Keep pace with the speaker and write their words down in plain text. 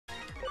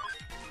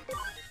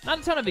Not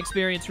a ton of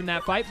experience from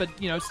that fight, but,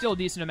 you know, still a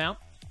decent amount.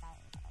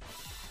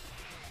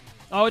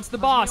 Oh, it's the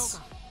boss.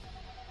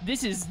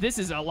 This is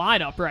a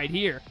lineup right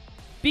here.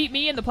 Beat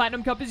me and the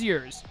Platinum Cup is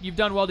yours. You've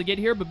done well to get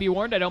here, but be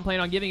warned, I don't plan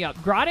on giving up.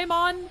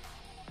 Gradamon?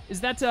 Is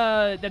that,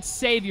 that's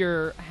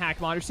Savior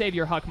Hackmon, or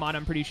Savior Huckmon,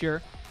 I'm pretty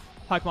sure.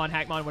 Huckmon,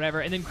 Hackmon,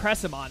 whatever. And then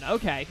Cressamon.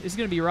 Okay, this is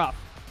going to be rough.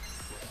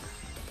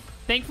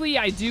 Thankfully,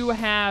 I do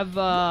have,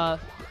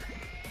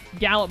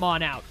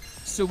 Gallantmon out.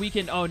 So we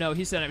can... Oh, no,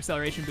 he said an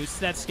acceleration boost.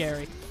 That's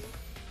scary.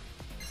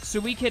 So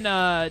we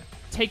can,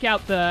 take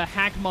out the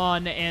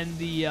Hackmon and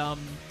the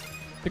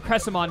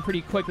Cressamon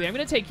pretty quickly. I'm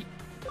going to take...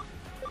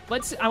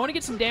 I want to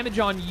get some damage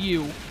on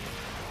you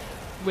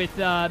with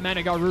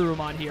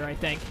Managarurumon here, I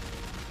think.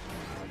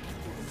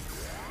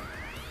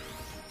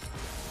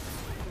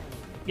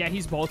 Yeah,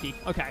 he's bulky.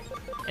 Okay.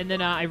 And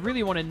then I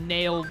really want to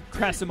nail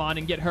Cressamon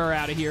and get her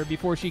out of here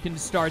before she can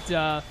start...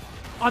 Oh,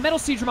 Metal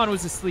Siegramon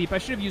was asleep. I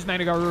should have used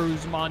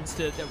Managarurumon's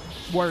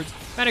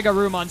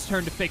Managarurumon's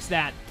turn to fix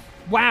that.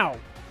 Wow.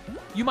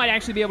 You might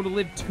actually be able to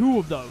live 2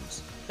 of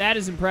those. That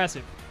is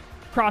impressive.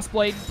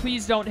 Crossblade,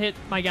 please don't hit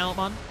my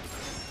Gallantmon.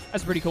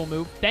 That's a pretty cool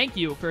move. Thank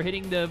you for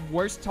hitting the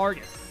worst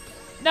target.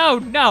 No,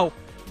 no.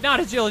 Not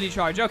agility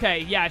charge. Okay,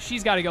 yeah,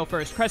 she's got to go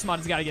first.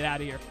 Cressamon's got to get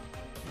out of here.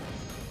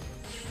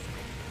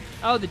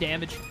 Oh, the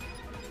damage.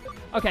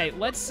 Okay,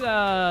 let's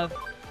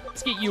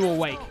get you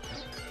awake.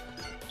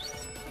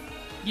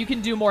 You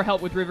can do more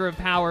help with River of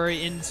Power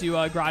into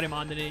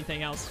Gradamon than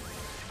anything else.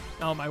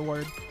 Oh, my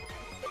word.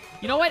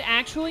 You know what,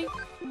 actually?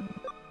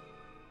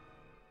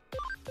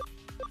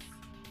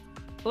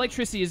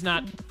 Electricity is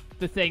not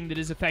the thing that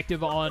is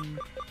effective on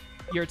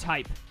your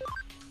type.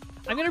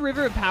 I'm going to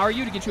River of Power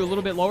you to get you a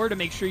little bit lower to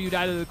make sure you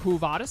die to the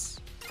Kuvatus.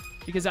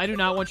 Because I do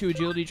not want you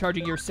agility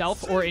charging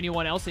yourself or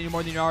anyone else any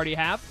more than you already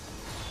have.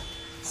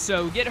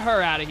 So get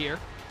her out of here.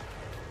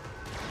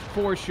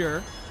 For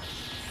sure.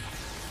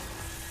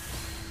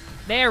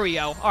 There we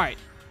go. All right.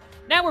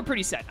 Now we're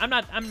pretty set.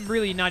 I'm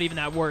really not even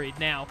that worried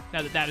now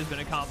that that has been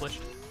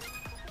accomplished.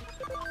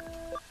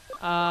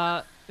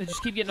 I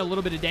just keep getting a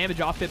little bit of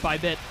damage off bit by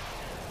bit.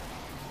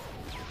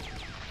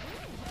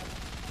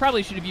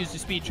 Probably should have used a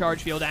speed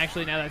charge field,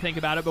 actually, now that I think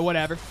about it, but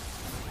whatever.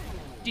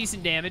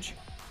 Decent damage.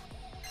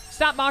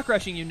 Stop mock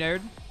rushing, you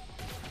nerd.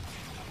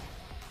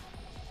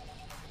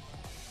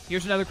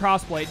 Here's another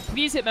Crossblade.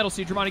 Please hit Metal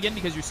Siegramon again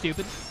because you're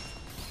stupid.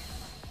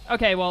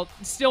 Okay, well,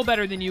 still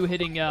better than you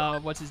hitting,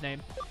 what's his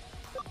name?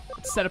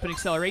 Let's set up an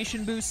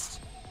acceleration boost.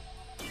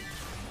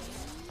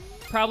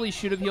 Probably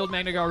should have healed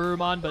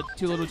Managarurumon, but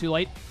too little too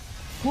late.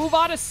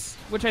 Kuvatus,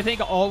 which I think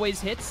always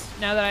hits,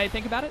 now that I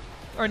think about it.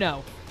 Or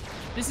no.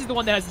 This is the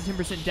one that has the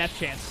 10% death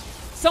chance.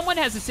 Someone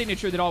has a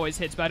signature that always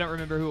hits, but I don't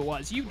remember who it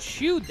was. You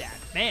chewed that,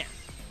 man.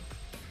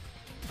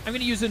 I'm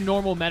going to use a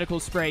normal medical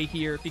spray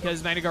here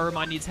because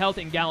Managarurumon needs health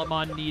and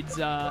Gallantmon needs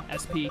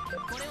SP.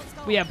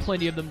 We have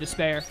plenty of them to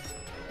spare.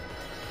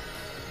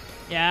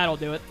 Yeah, that'll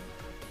do it.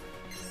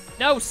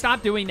 No,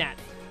 stop doing that.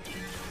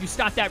 You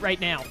stop that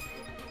right now.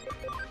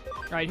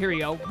 All right, here we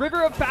go.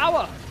 River of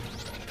Power.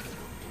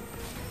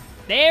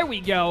 There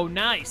we go.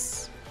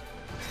 Nice.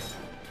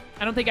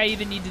 I don't think I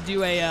even need to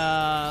do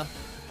a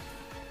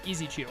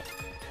Easy Chew.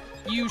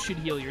 You should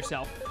heal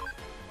yourself.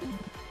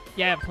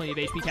 Yeah, I have plenty of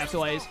HP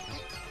Capsule A's.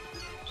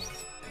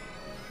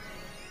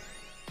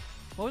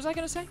 What was I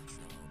going to say?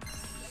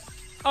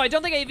 Oh, I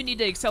don't think I even need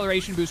to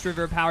acceleration boost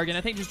River of Power again.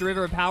 I think just a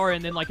River of Power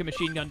and then like a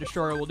Machine Gun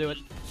Destroyer will do it.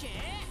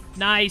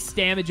 Nice.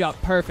 Damage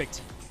up.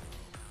 Perfect.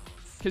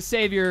 Because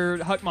Savior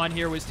Huckmon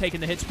here was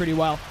taking the hits pretty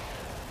well.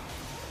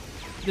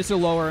 This will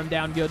lower him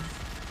down good.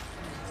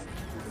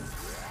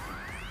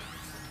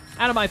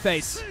 Out of my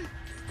face.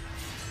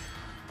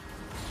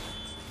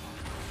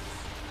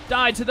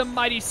 Die to the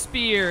mighty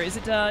spear. Is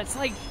it, it's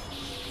like...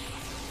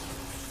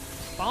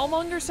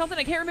 Balmung or something?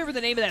 I can't remember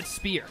the name of that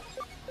spear.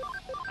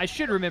 I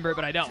should remember it,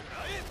 but I don't.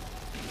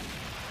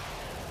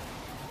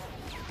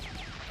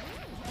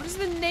 What is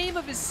the name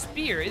of his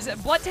spear? Is it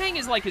Bloodtang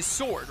is like his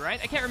sword, right?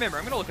 I can't remember.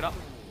 I'm gonna look it up.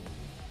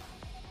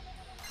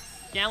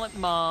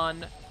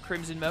 Gallantmon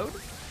Crimson Mode.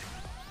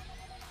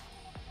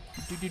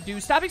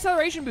 Stop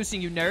acceleration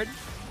boosting, you nerd.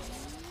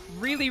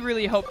 Really,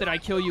 really hope that I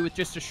kill you with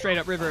just a straight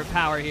up River of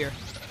Power here.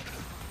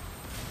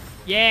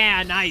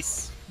 Yeah,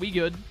 nice. We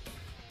good.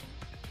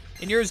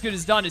 And you're as good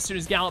as done as soon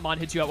as Gallantmon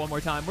hits you out one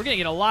more time. We're going to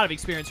get a lot of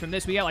experience from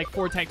this. We got like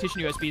 4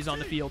 Tactician USBs on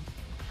the field.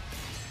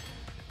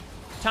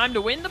 Time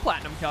to win the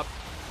Platinum Cup.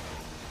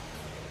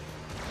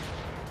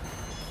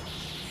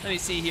 Let me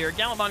see here.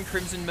 Gallantmon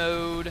Crimson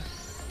Mode.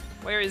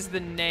 Where is the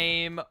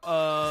name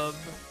of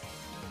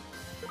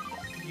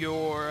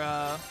your...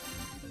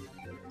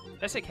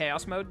 Did I say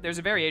Chaos Mode? There's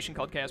a variation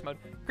called Chaos Mode.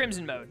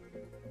 Crimson Mode.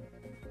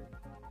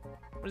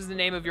 What is the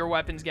name of your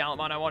weapons,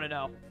 Gallantmon? I want to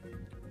know.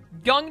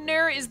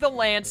 Gungnir is the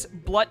lance,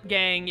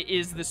 Blutgang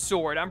is the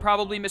sword. I'm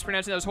probably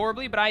mispronouncing those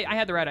horribly, but I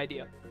had the right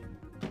idea.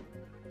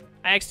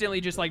 I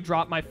accidentally just, like,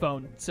 dropped my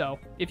phone. So,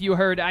 if you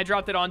heard, I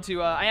dropped it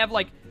onto, I have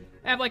like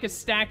a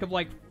stack of,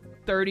 like,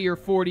 30 or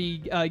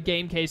 40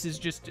 game cases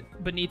just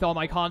beneath all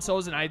my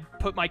consoles, and I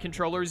put my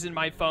controllers in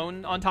my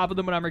phone on top of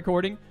them when I'm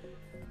recording.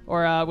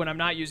 Or when I'm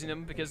not using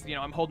them because, you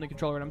know, I'm holding the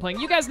controller when I'm playing.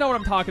 You guys know what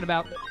I'm talking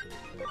about.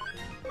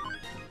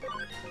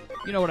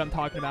 You know what I'm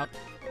talking about.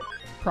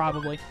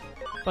 Probably.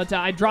 But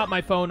I dropped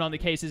my phone on the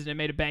cases and it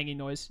made a banging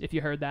noise, if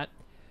you heard that.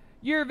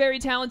 You're very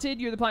talented.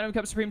 You're the Platinum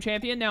Cup Supreme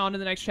Champion. Now on to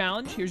the next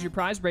challenge. Here's your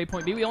prize, Brave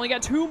Point B. We only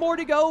got 2 more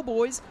to go,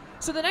 boys.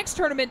 So the next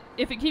tournament,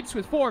 if it keeps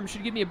with form,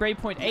 should give me a Brave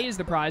Point A as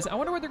the prize. I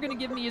wonder what they're going to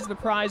give me as the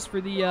prize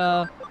for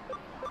the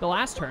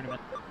last tournament.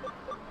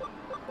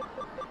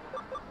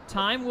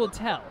 Time will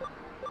tell.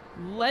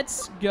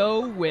 Let's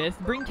go with...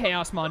 Bring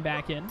Chaosmon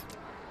back in.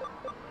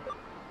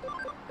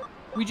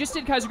 We just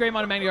did Kaiser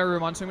Greymon and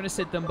Magnagarurumon, so I'm going to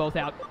sit them both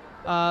out.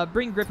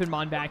 Bring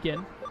Griffinmon back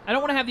in. I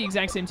don't want to have the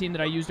exact same team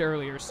that I used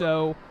earlier,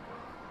 so...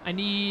 I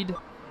need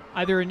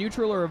either a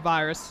neutral or a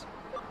virus.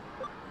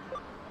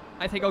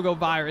 I think I'll go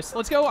virus.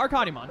 Let's go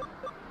Arcadimon.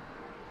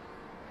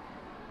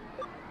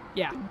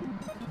 Yeah.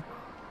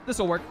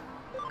 This'll work.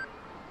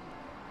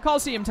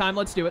 Coliseum time.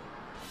 Let's do it.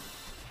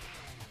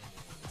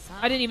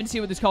 I didn't even see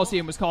what this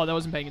Coliseum was called. I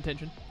wasn't paying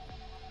attention.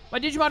 My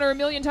Digimon are a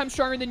million times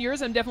stronger than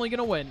yours. I'm definitely going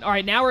to win. All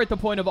right, now we're at the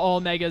point of all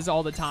megas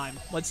all the time.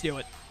 Let's do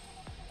it.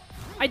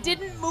 I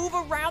didn't move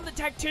around the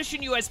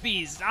Tactician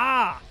USBs.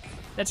 Ah!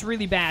 That's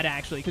really bad,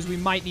 actually, because we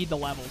might need the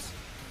levels.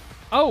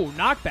 Oh,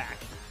 knockback.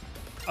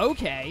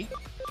 Okay.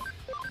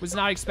 Was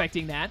not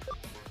expecting that.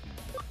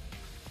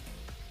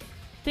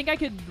 Think I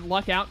could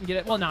luck out and get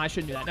it? Well, no, I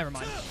shouldn't do that. Never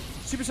mind.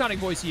 Supersonic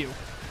Voice U.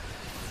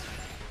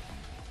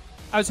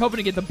 I was hoping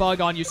to get the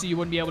bug on you so you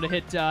wouldn't be able to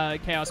hit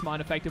Chaosmon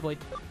effectively.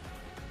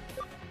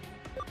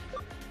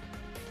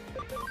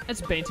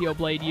 That's Bantio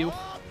Blade U.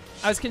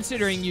 I was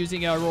considering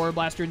using Aurora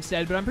Blaster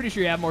instead, but I'm pretty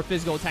sure you have more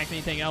physical attack than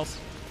anything else.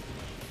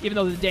 Even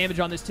though the damage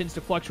on this tends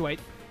to fluctuate.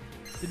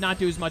 Did not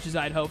do as much as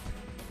I'd hoped.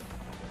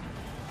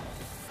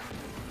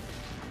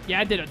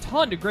 Yeah, I did a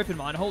ton to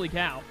Griffinmon. Holy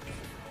cow.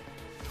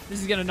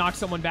 This is going to knock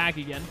someone back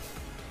again.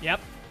 Yep.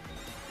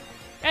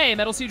 Hey,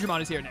 Metal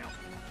Seedramon is here now.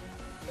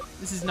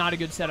 This is not a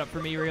good setup for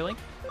me, really.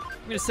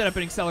 I'm going to set up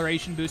an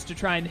acceleration boost to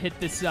try and hit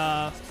this,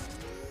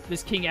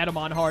 this King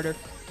Etamon harder.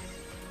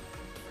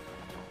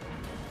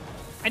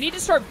 I need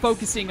to start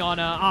focusing on,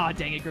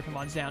 dang it,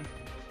 Griffinmon's down.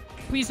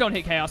 Please don't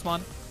hit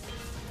Chaosmon.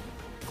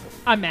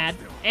 I'm mad.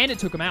 And it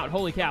took him out.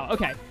 Holy cow.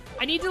 Okay.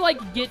 I need to,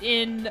 like, get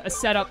in a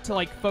setup to,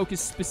 like, focus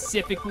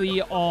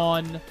specifically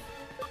on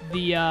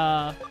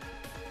the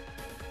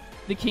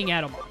King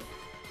Etamon.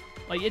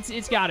 Like,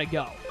 it's gotta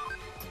go.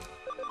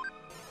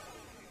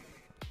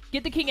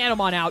 Get the King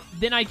Etamon out,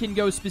 then I can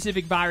go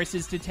specific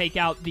viruses to take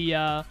out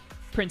the,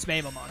 Prince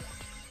Mamamon.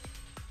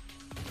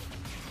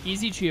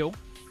 Easy chew.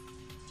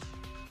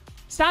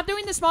 Stop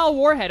doing the small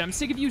warhead. I'm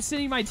sick of you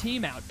sitting my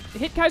team out.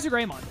 Hit Kaiser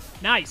Greymon.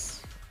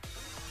 Nice.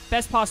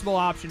 Best possible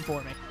option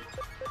for me.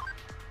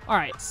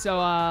 Alright, so,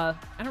 I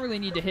don't really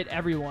need to hit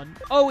everyone.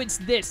 Oh, it's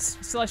this.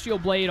 Celestial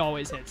Blade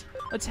always hits.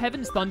 Let's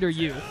Heaven's Thunder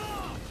you.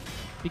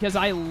 Because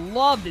I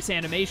love this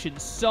animation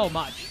so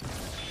much.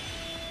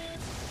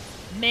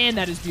 Man,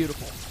 that is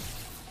beautiful.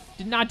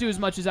 Did not do as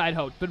much as I'd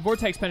hoped, but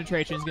Vortex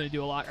Penetration is going to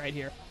do a lot right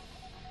here.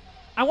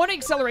 I want an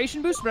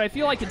acceleration boost, but I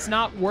feel like it's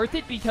not worth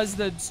it because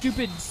the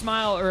stupid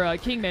Smile, or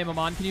King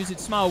Mamamon can use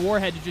its Smile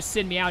Warhead to just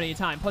send me out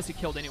anytime. Plus, it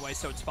killed anyway,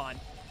 so it's fine.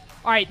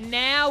 Alright,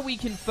 now we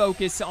can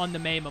focus on the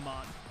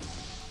Mamamon.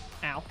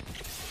 Ow.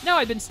 No,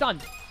 I've been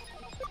stunned.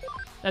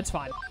 That's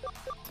fine.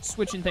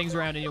 Switching things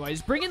around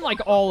anyways. Bring in, like,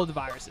 all of the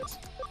viruses.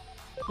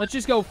 Let's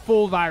just go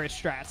full virus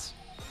strats.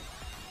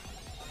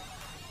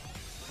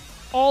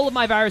 All of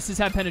my viruses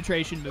have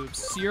penetration moves,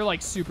 so you're,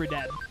 like, super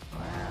dead.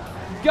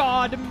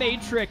 God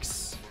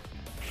Matrix.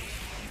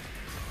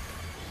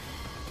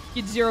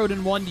 Get zeroed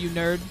in one, you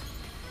nerd.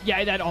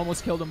 Yeah, that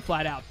almost killed him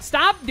flat out.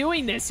 Stop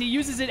doing this. He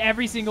uses it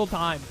every single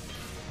time.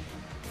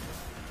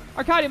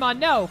 Arcadimon,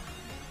 no.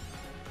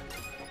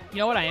 You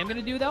know what I am going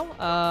to do, though?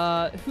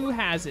 Who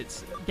has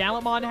it?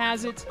 Gallantmon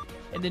has it,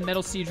 and then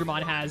Metal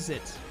Seedramon has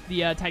it.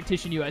 The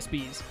Tactician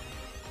USBs.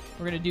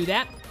 We're going to do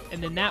that,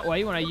 and then that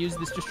way, when I use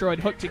this Destroyed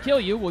Hook to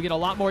kill you, we'll get a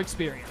lot more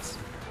experience.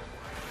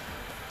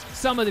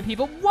 Some of the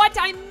people... What?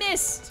 I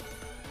missed!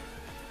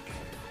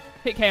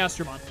 Hit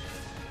Chaosdramon.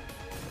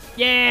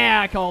 Yeah,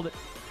 I called it.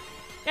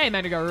 Hey,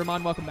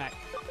 Magnagarurumon, welcome back.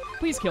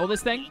 Please kill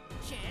this thing.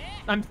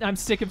 I'm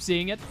sick of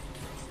seeing it.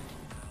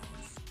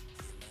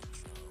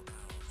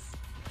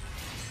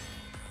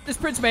 This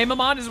Prince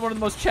Mamamon is one of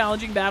the most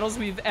challenging battles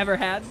we've ever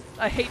had.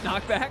 I hate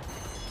knockback.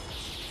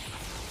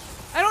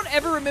 I don't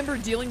ever remember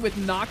dealing with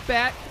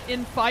knockback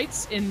in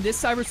fights in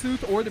this Cyber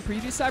Sleuth or the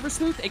previous Cyber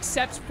Sleuth,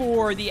 except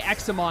for the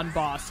Examon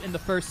boss in the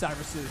first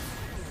Cyber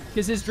Sleuth.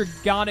 Because his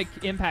Dragonic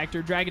Impact,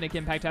 or Dragonic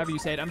Impact, however you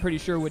say it, I'm pretty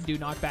sure would do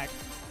knockback.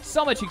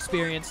 So much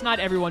experience. Not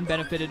everyone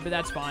benefited, but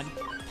that's fine.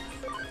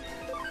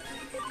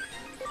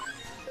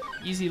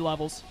 Easy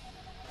levels.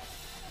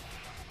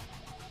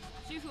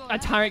 A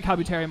Tyrant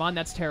Kabuterimon,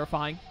 that's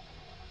terrifying.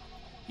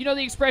 You know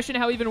the expression,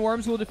 how even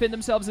worms will defend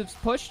themselves if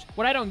pushed?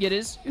 What I don't get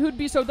is, who'd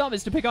be so dumb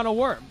as to pick on a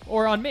worm?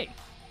 Or on me?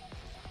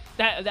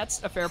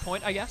 That's a fair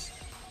point, I guess.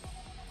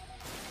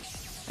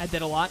 That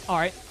did a lot.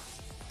 Alright.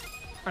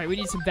 Alright, we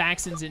need some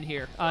Vaccines in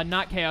here.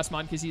 Not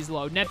Chaosmon, because he's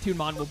low.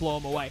 Neptunemon will blow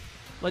him away.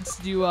 Let's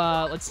do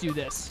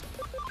this.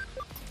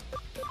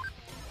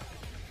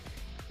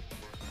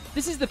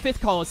 This is the 5th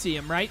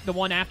Coliseum, right? The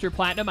one after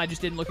Platinum. I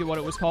just didn't look at what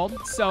it was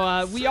called.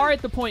 So we are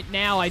at the point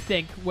now, I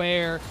think,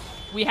 where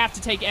we have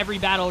to take every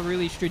battle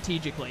really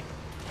strategically.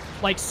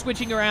 Like,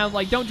 switching around,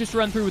 like, don't just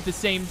run through with the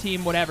same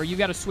team, whatever. You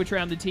got to switch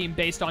around the team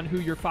based on who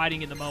you're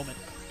fighting in the moment.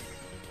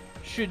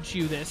 Should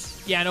chew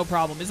this. Yeah, no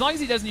problem. As long as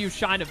he doesn't use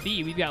Shine of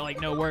B, we've got,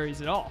 like, no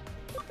worries at all.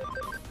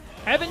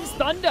 Heaven's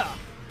Thunder!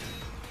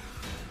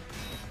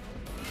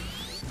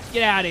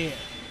 Get out of here.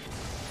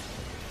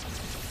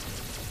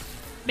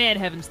 Man,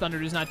 Heaven's Thunder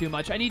does not do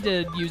much. I need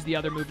to use the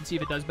other move and see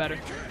if it does better.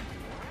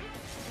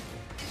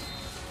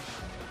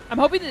 I'm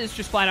hoping that this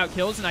just flat out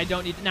kills and I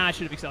don't need to... Nah, I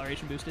should have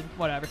acceleration boosted.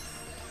 Whatever.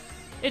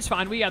 It's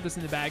fine. We got this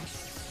in the bag.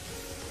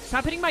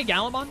 Stop hitting my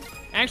Gallimon.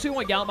 I actually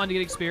want Gallimon to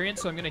get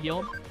experience, so I'm going to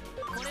heal him.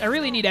 I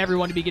really need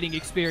everyone to be getting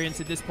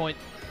experience at this point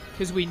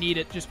because we need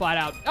it just flat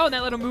out. Oh, and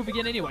that let him move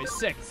again anyway.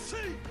 Sick.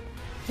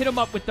 Hit him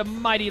up with the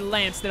mighty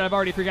lance that I've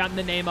already forgotten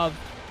the name of.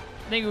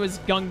 I think it was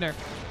Gungnir.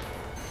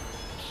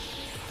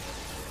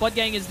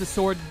 Bloodgang is the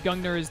sword,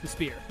 Gungnir is the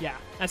spear. Yeah,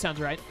 that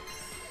sounds right.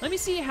 Let me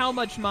see how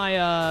much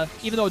my,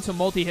 even though it's a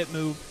multi-hit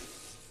move,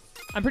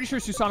 I'm pretty sure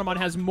Susanomon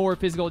has more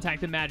physical attack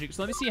than magic,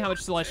 so let me see how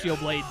much Celestial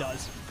Blade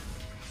does.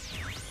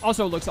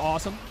 Also looks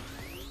awesome.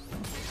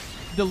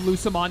 The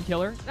Lucamon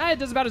killer. It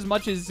does about as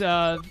much as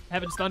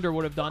Heaven's Thunder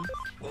would have done.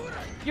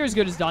 You're as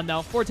good as done,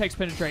 though. Vortex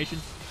penetration.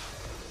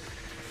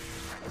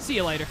 See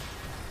you later.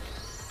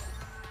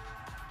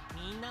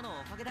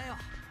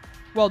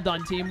 Well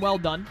done, team. Well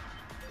done.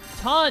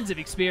 Tons of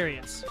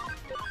experience.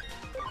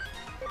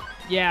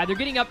 Yeah, they're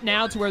getting up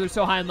now to where they're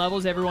so high in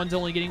levels, everyone's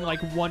only getting like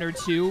 1 or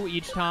 2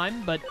 each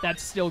time, but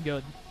that's still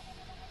good.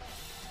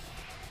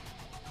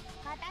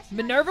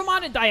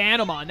 Minervamon and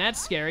Dianamon, that's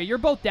scary. You're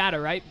both data,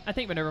 right? I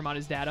think Minervamon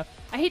is data.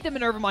 I hate that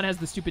Minervamon has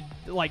the stupid,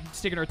 like,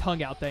 sticking her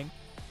tongue out thing.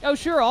 Oh,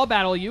 sure, I'll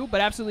battle you,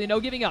 but absolutely no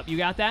giving up. You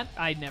got that?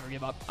 I'd never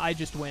give up. I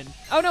just win.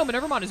 Oh, no,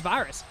 Minervamon is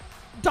Virus.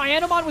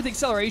 Dianamon with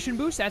acceleration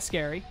boost? That's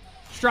scary.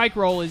 Strike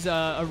Roll is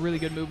a really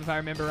good move, if I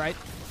remember right.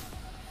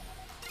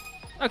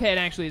 Okay, it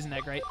actually isn't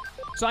that great.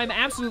 So I'm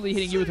absolutely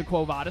hitting you with a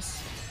Quo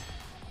Vadis.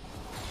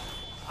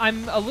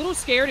 I'm a little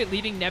scared at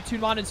leaving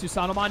Neptunemon and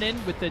Susanomon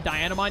in with the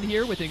Dianamon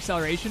here with an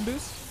acceleration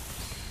boost.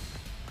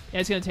 Yeah,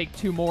 it's going to take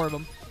 2 more of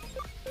them.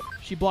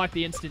 She blocked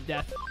the instant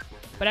death.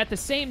 But at the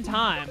same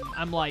time,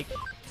 I'm like,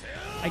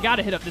 I got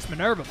to hit up this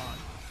Minervamon.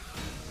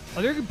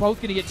 Oh, they're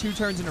both going to get 2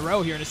 turns in a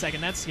row here in a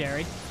second. That's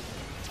scary.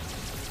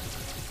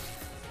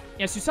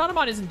 Yeah,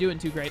 Susanomon isn't doing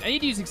too great. I need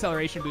to use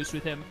acceleration boost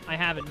with him. I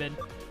haven't been.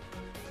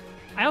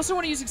 I also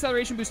want to use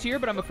acceleration boost here,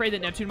 but I'm afraid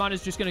that Neptunemon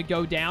is just going to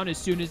go down as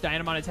soon as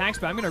Dianamon attacks,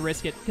 but I'm going to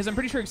risk it, because I'm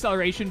pretty sure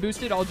acceleration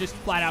boosted, I'll just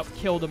flat out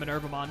kill the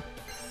Minervamon.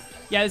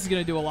 Yeah, this is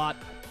going to do a lot.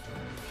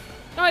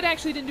 No, it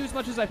actually didn't do as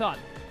much as I thought.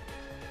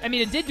 I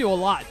mean, it did do a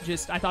lot,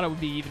 just I thought it would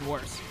be even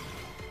worse.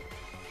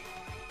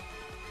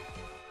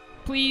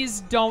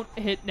 Please don't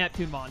hit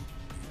Neptunemon.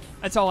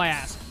 That's all I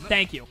ask.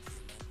 Thank you.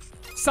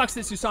 Sucks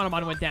that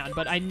Susanomon went down,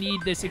 but I need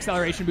this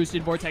acceleration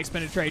boosted Vortex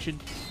penetration.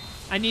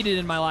 I need it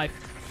in my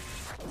life.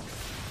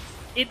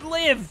 It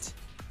lived!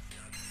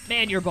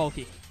 Man, you're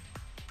bulky.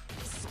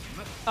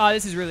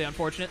 This is really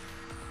unfortunate.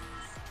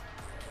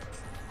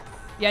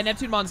 Yeah,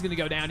 Neptunemon's gonna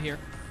go down here.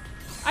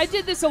 I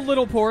did this a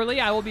little poorly,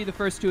 I will be the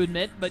first to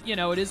admit, but, you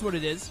know, it is what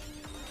it is.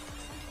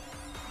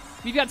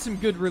 We've got some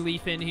good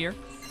relief in here.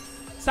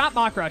 Stop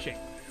Mach Rushing.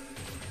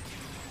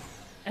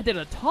 I did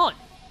a ton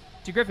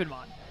to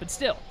Griffinmon, but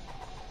still.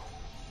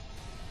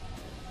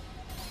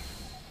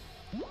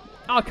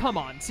 Oh, come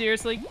on.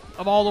 Seriously?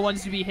 Of all the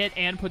ones to be hit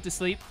and put to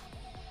sleep?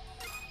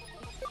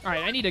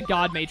 Alright, I need a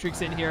God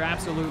Matrix in here,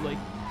 absolutely.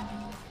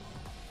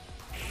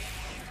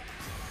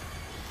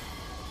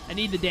 I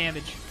need the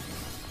damage.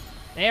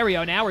 There we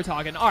go, now we're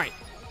talking. Alright.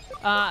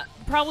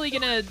 Probably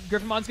gonna...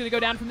 Griffinmon's gonna go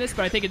down from this,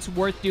 but I think it's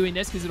worth doing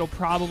this because it'll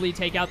probably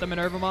take out the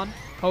Minervamon.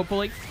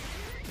 Hopefully.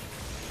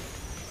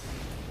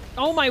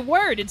 Oh my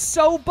word, it's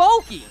so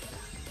bulky!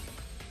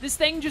 This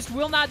thing just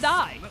will not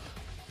die.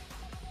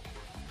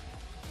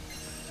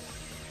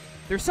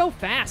 They're so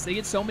fast, they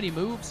get so many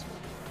moves.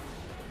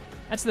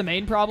 That's the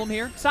main problem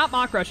here. Stop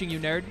Mach Rushing, you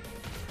nerd.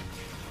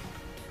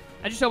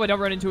 I just hope I don't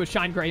run into a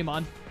Shine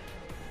Greymon.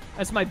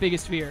 That's my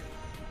biggest fear.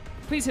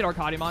 Please hit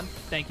Arcadiamon.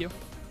 Thank you.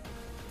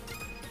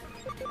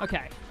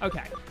 Okay,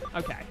 okay,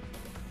 okay.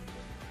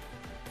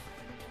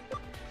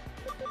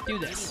 Do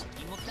this.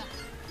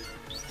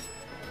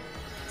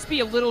 Let's be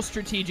a little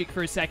strategic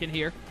for a second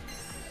here.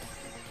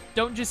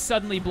 Don't just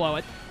suddenly blow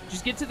it.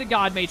 Just get to the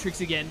God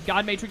Matrix again.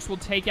 God Matrix will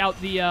take out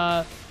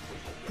the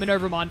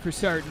Minervamon for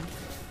certain.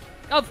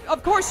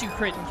 Of course you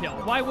crit and kill.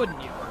 Why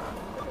wouldn't you?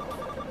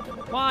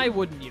 Why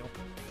wouldn't you?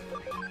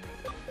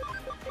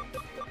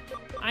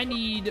 I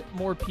need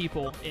more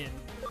people in.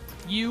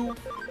 You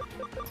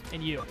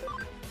and you.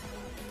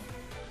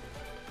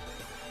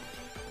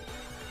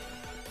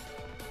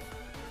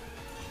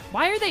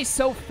 Why are they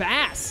so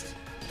fast?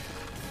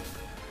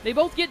 They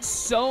both get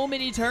so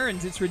many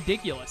turns. It's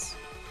ridiculous.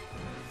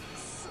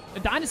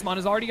 The Dynasmon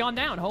has already gone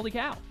down. Holy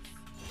cow.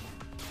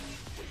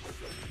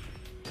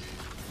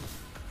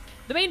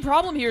 The main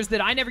problem here is that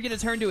I never get a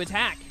turn to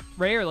attack.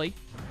 Rarely.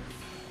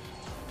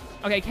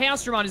 Okay,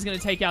 Chaosdramon is going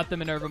to take out the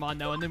Minervamon,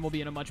 though, and then we'll be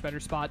in a much better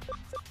spot.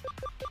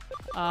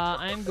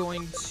 I'm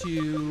going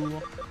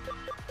to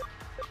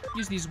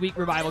use these weak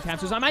revival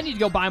capsules. I might need to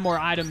go buy more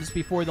items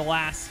before the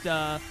last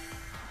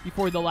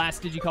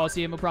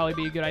Digicoliseum will probably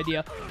be a good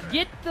idea.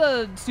 Get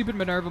the stupid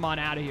Minervamon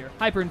out of here.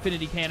 Hyper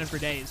Infinity Cannon for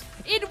days.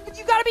 You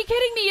gotta be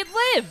kidding me, it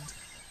lived!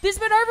 This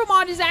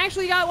Minervamon has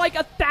actually got like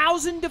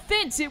 1,000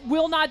 defense. It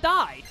will not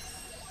die.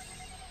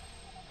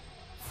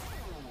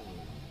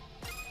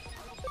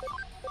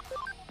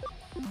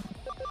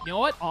 You know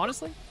what?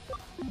 Honestly?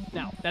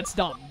 No, that's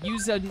dumb.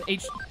 Use an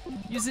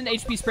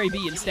HP Spray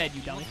B instead,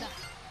 you dummy.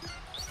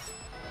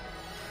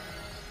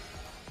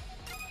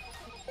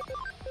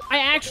 I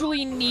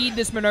actually need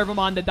this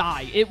Minervamon to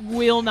die. It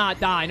will not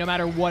die no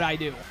matter what I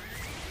do.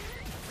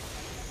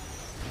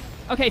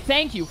 Okay,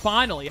 thank you,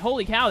 finally.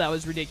 Holy cow, that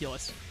was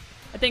ridiculous.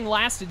 That thing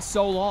lasted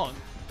so long.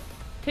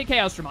 Okay,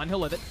 Chaosdramon, he'll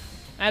live it.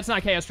 That's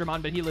not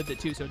Chaosdramon, but he lived it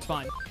too, so it's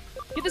fine.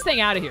 Get this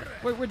thing out of here.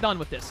 We're done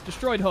with this.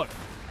 Destroyed Hook.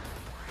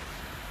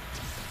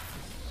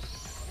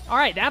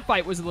 Alright, that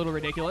fight was a little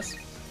ridiculous.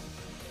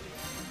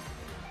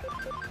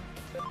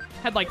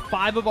 Had like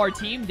 5 of our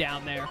team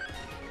down there.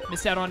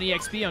 Missed out on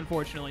EXP,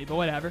 unfortunately, but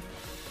whatever.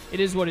 It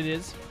is what it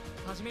is.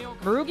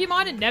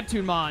 Marugimon and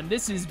Neptunemon.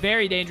 This is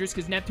very dangerous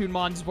because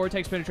Neptunemon's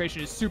Vortex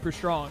Penetration is super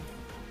strong.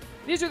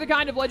 These are the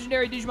kind of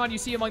legendary Digimon you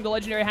see among the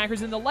legendary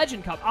hackers in the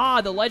Legend Cup. Ah,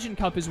 the Legend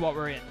Cup is what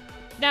we're in.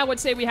 Now,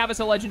 let's say we have us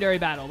a legendary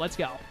battle. Let's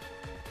go.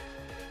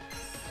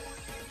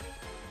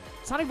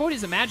 Sonic Void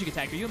is a magic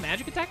attacker. Are you a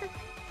magic attacker?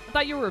 I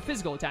thought you were a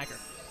physical attacker.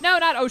 No,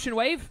 not Ocean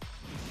Wave.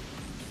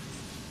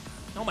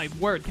 Oh my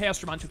word,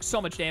 Chaosdramon took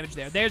so much damage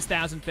there. There's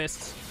Thousand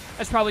Fists.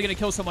 That's probably going to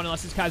kill someone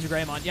unless it's Kaiser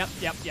Greymon. Yep.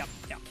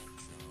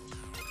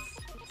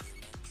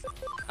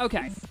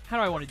 Okay, how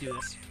do I want to do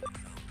this?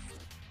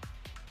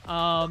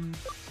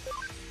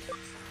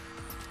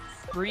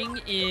 Bring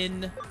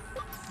in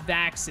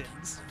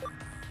Vaccines.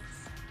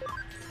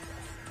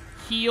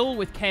 Heal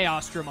with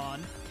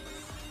Chaosdramon.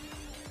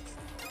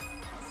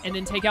 And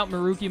then take out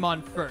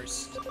Marugimon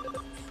first.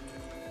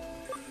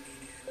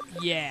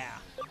 Yeah.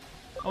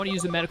 I want to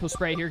use the medical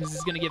spray here because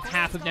it's going to give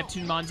half of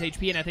Neptunemon's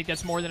HP, and I think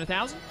that's more than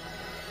 1,000.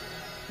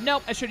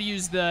 Nope, I should have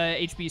used the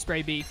HP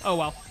spray B. Oh,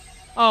 well.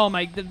 Oh,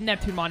 the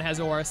Neptunemon has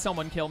aura.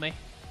 Someone kill me.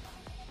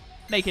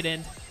 Make it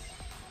end.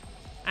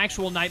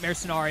 Actual nightmare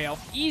scenario.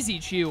 Easy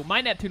chew.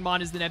 My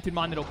Neptunemon is the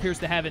Neptunemon that'll pierce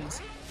the heavens.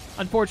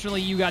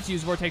 Unfortunately, you got to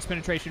use Vortex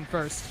Penetration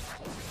first.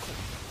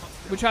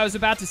 Which I was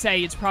about to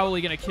say, it's probably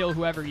going to kill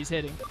whoever he's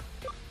hitting.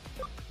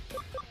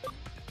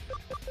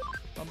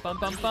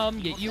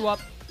 Bum. Get you up.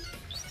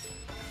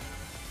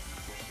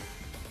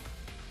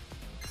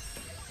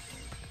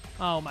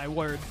 Oh, my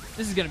word.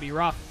 This is going to be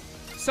rough.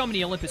 So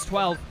many Olympus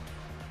 12.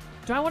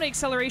 Do I want to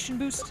Acceleration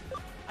Boost?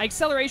 I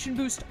Acceleration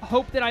Boost,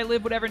 hope that I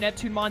live whatever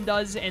Neptunemon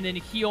does, and then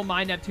heal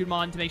my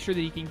Neptunemon to make sure that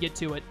he can get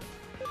to it.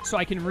 So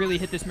I can really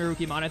hit this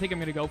Marugimon. I think I'm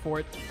going to go for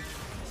it.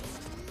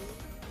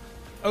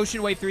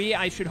 Ocean Wave 3,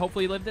 I should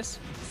hopefully live this.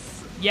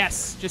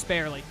 Yes, just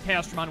barely.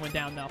 Chaosdramon went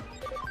down, though.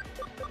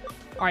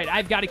 Alright,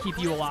 I've got to keep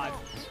you alive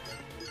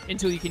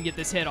until you can get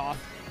this hit off.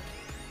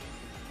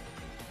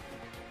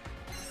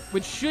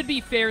 Which should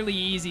be fairly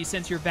easy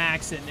since you're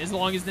Vaccine, as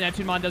long as the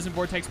Neptunemon doesn't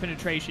Vortex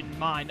Penetration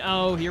mine.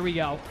 Oh, here we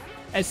go.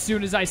 As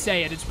soon as I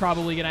say it, it's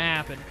probably going to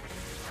happen.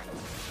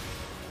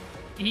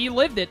 He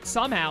lived it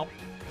somehow.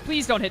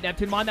 Please don't hit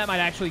Neptunemon. That might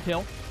actually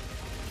kill.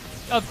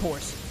 Of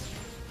course.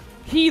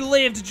 He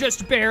lived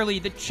just barely,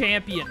 the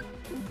champion.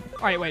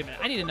 All right, wait a minute.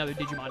 I need another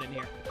Digimon in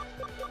here.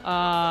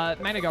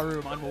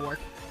 Managarurumon will work.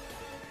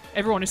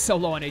 Everyone is so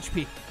low on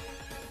HP.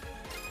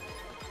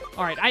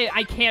 All right,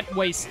 I can't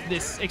waste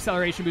this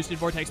Acceleration Boosted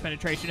Vortex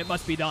Penetration. It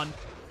must be done.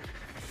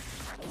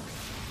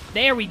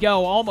 There we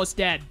go. Almost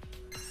dead.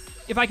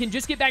 If I can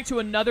just get back to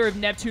another of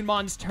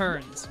Neptunemon's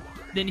turns,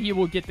 then he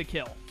will get the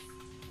kill.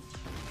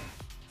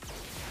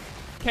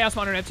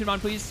 Chaosmon or Neptunemon,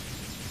 please.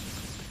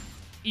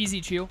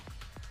 Easy chew.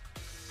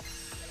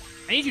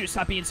 I need you to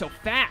stop being so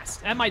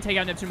fast. That might take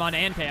out Neptunemon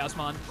and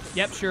Chaosmon.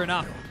 Yep, sure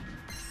enough.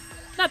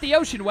 Not the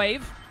Ocean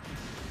Wave.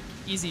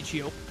 Easy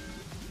chew.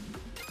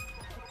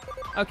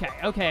 Okay.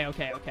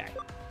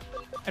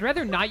 I'd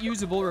rather not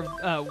use a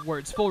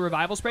full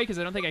revival spray because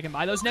I don't think I can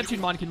buy those.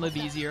 Neptunemon can live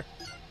easier.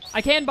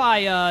 I can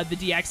buy the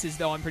DXs,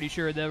 though, I'm pretty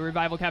sure. The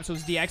revival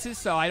capsules DXs,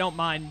 so I don't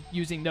mind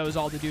using those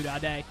all to do that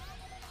day.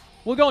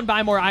 We'll go and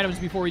buy more items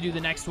before we do the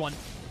next one.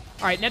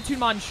 All right,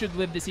 Neptunemon should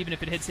live this even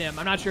if it hits him.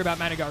 I'm not sure about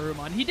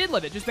Managarurumon. He did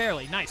live it, just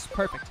barely. Nice,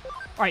 perfect.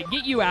 All right,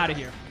 get you out of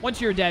here. Once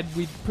you're dead,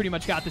 we've pretty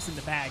much got this in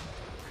the bag.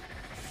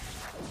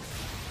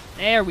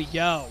 There we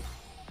go.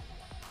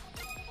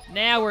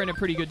 Now we're in a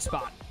pretty good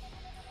spot.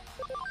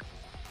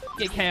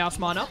 Get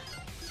Chaosmon up.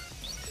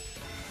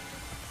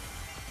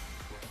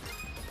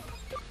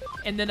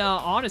 And then,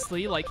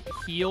 honestly, like,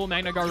 heal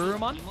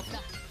Managarurumon.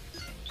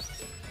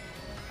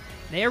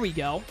 There we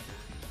go.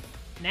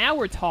 Now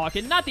we're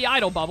talking. Not the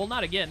idle bubble,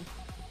 not again.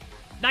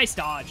 Nice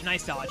dodge,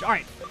 nice dodge. All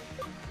right,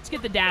 let's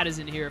get the datas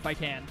in here if I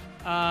can.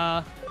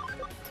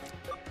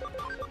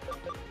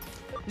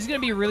 This is going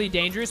to be really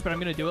dangerous, but I'm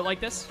going to do it like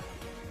this.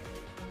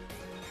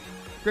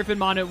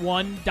 Griffinmon at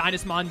 1,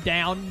 Dynasmon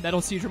down,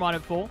 Metal Seedramon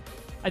at full.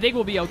 I think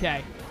we'll be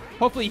okay.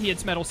 Hopefully he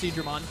hits Metal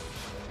Seedramon.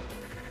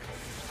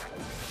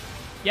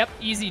 Yep,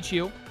 easy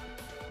chew.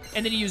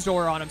 And then he used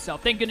Aura on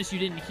himself. Thank goodness you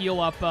didn't heal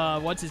up,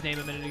 what's his name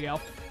a minute ago.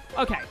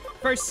 Okay,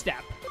 first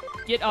step,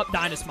 get up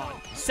Dynasmon.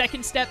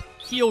 Second step,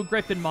 heal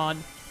Griffinmon.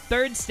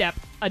 Third step,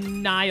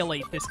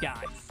 annihilate this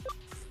guy.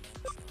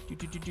 This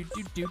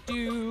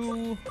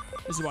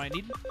is what I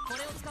need.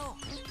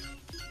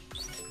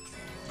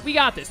 We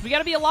got this. We got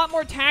to be a lot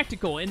more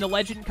tactical in the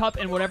Legend Cup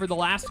and whatever the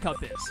last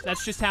cup is.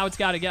 That's just how it's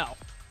got to go.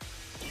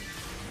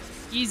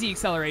 Easy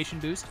acceleration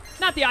boost.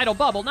 Not the idle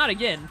bubble. Not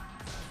again.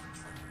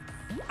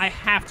 I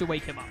have to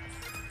wake him up.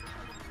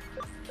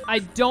 I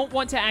don't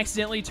want to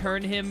accidentally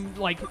turn him,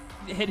 like,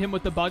 hit him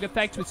with the bug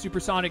effect with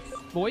Supersonic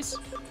Voice.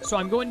 So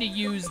I'm going to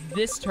use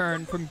this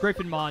turn from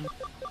Griffinmon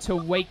to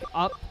wake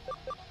up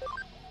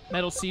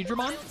Metal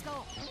Seedramon.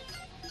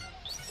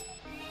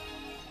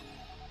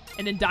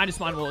 And then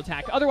Dynasmon will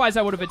attack. Otherwise,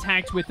 I would have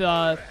attacked with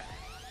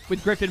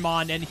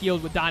Griffinmon and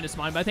healed with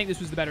Dynasmon, but I think this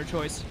was the better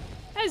choice.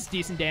 That is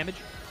decent damage.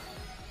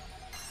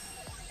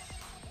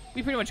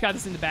 We pretty much got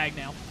this in the bag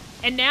now.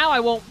 And now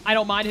I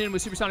don't mind hitting him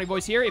with Supersonic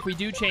Voice here. If we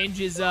do change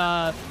his,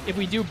 if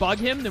we do bug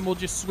him, then we'll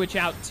just switch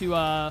out to,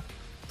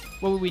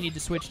 what would we need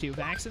to switch to?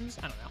 Vaccines?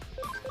 I don't know.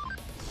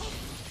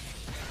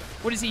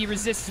 What is he? He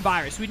resists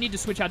virus. We'd need to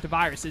switch out to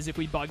viruses if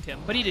we bugged him.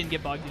 But he didn't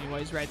get bugged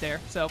anyways right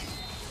there. So,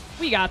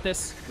 we got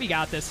this. We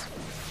got this.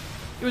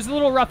 It was a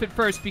little rough at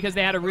first because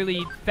they had a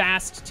really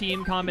fast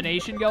team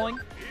combination going.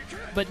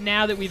 But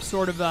now that we've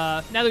sort of,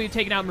 now that we've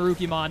taken out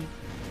Marukimon,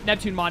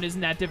 Neptunemon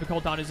isn't that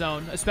difficult on his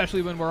own,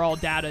 especially when we're all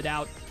dataed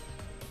out.